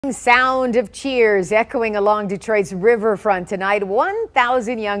Sound of cheers echoing along Detroit's riverfront tonight.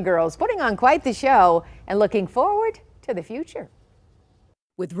 1,000 young girls putting on quite the show and looking forward to the future.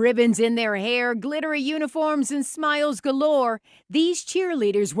 With ribbons in their hair, glittery uniforms, and smiles galore, these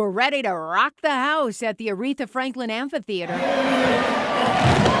cheerleaders were ready to rock the house at the Aretha Franklin Amphitheater.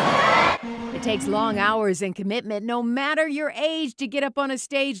 It takes long hours and commitment, no matter your age, to get up on a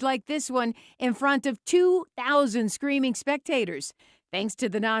stage like this one in front of 2,000 screaming spectators. Thanks to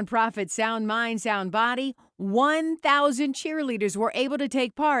the nonprofit Sound Mind, Sound Body, 1,000 cheerleaders were able to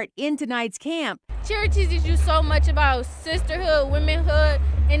take part in tonight's camp. Cheer teaches you so much about sisterhood, womanhood,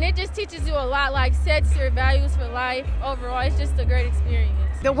 and it just teaches you a lot, like sets your values for life. Overall, it's just a great experience.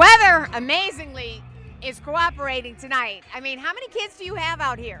 The weather, amazingly, is cooperating tonight. I mean, how many kids do you have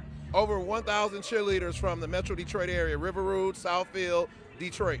out here? Over 1,000 cheerleaders from the Metro Detroit area, River Road, Southfield,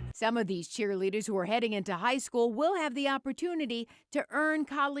 Detroit. Some of these cheerleaders who are heading into high school will have the opportunity to earn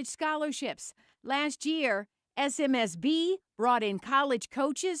college scholarships. Last year, Smsb brought in college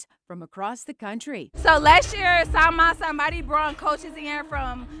coaches from across the country. So last year, Sound Mind, Sound Body brought coaches in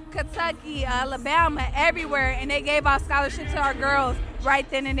from Kentucky, Alabama, everywhere, and they gave out scholarships to our girls right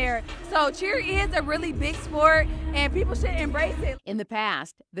then and there. So cheer is a really big sport, and people should embrace it. In the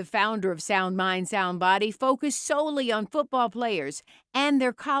past, the founder of Sound Mind, Sound Body focused solely on football players and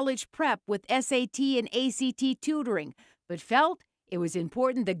their college prep with SAT and ACT tutoring, but felt it was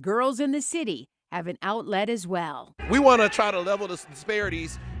important that girls in the city have an outlet as well. We want to try to level the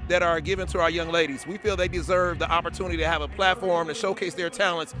disparities that are given to our young ladies. We feel they deserve the opportunity to have a platform to showcase their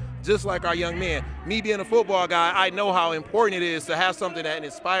talents just like our young men. Me being a football guy, I know how important it is to have something that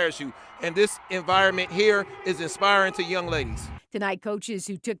inspires you. And this environment here is inspiring to young ladies. Tonight, coaches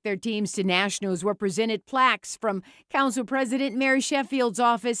who took their teams to nationals were presented plaques from Council President Mary Sheffield's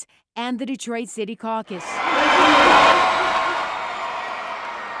office and the Detroit City Caucus.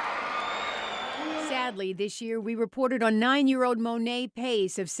 Sadly, this year we reported on 9-year-old Monet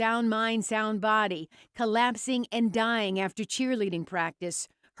Pace of Sound Mind, Sound Body collapsing and dying after cheerleading practice.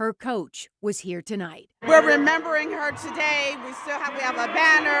 Her coach was here tonight. We're remembering her today. We have a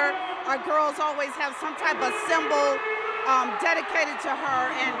banner. Our girls always have some type of symbol dedicated to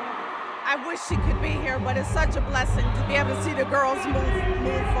her, and I wish she could be here, but it's such a blessing to be able to see the girls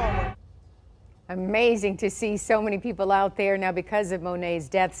move forward. Amazing to see so many people out there. Now, because of Monet's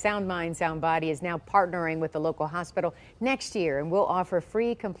death, Sound Mind, Sound Body is now partnering with the local hospital next year and will offer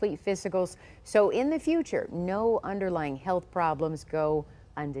free, complete physicals. So in the future, no underlying health problems go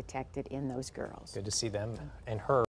undetected in those girls. Good to see them and her.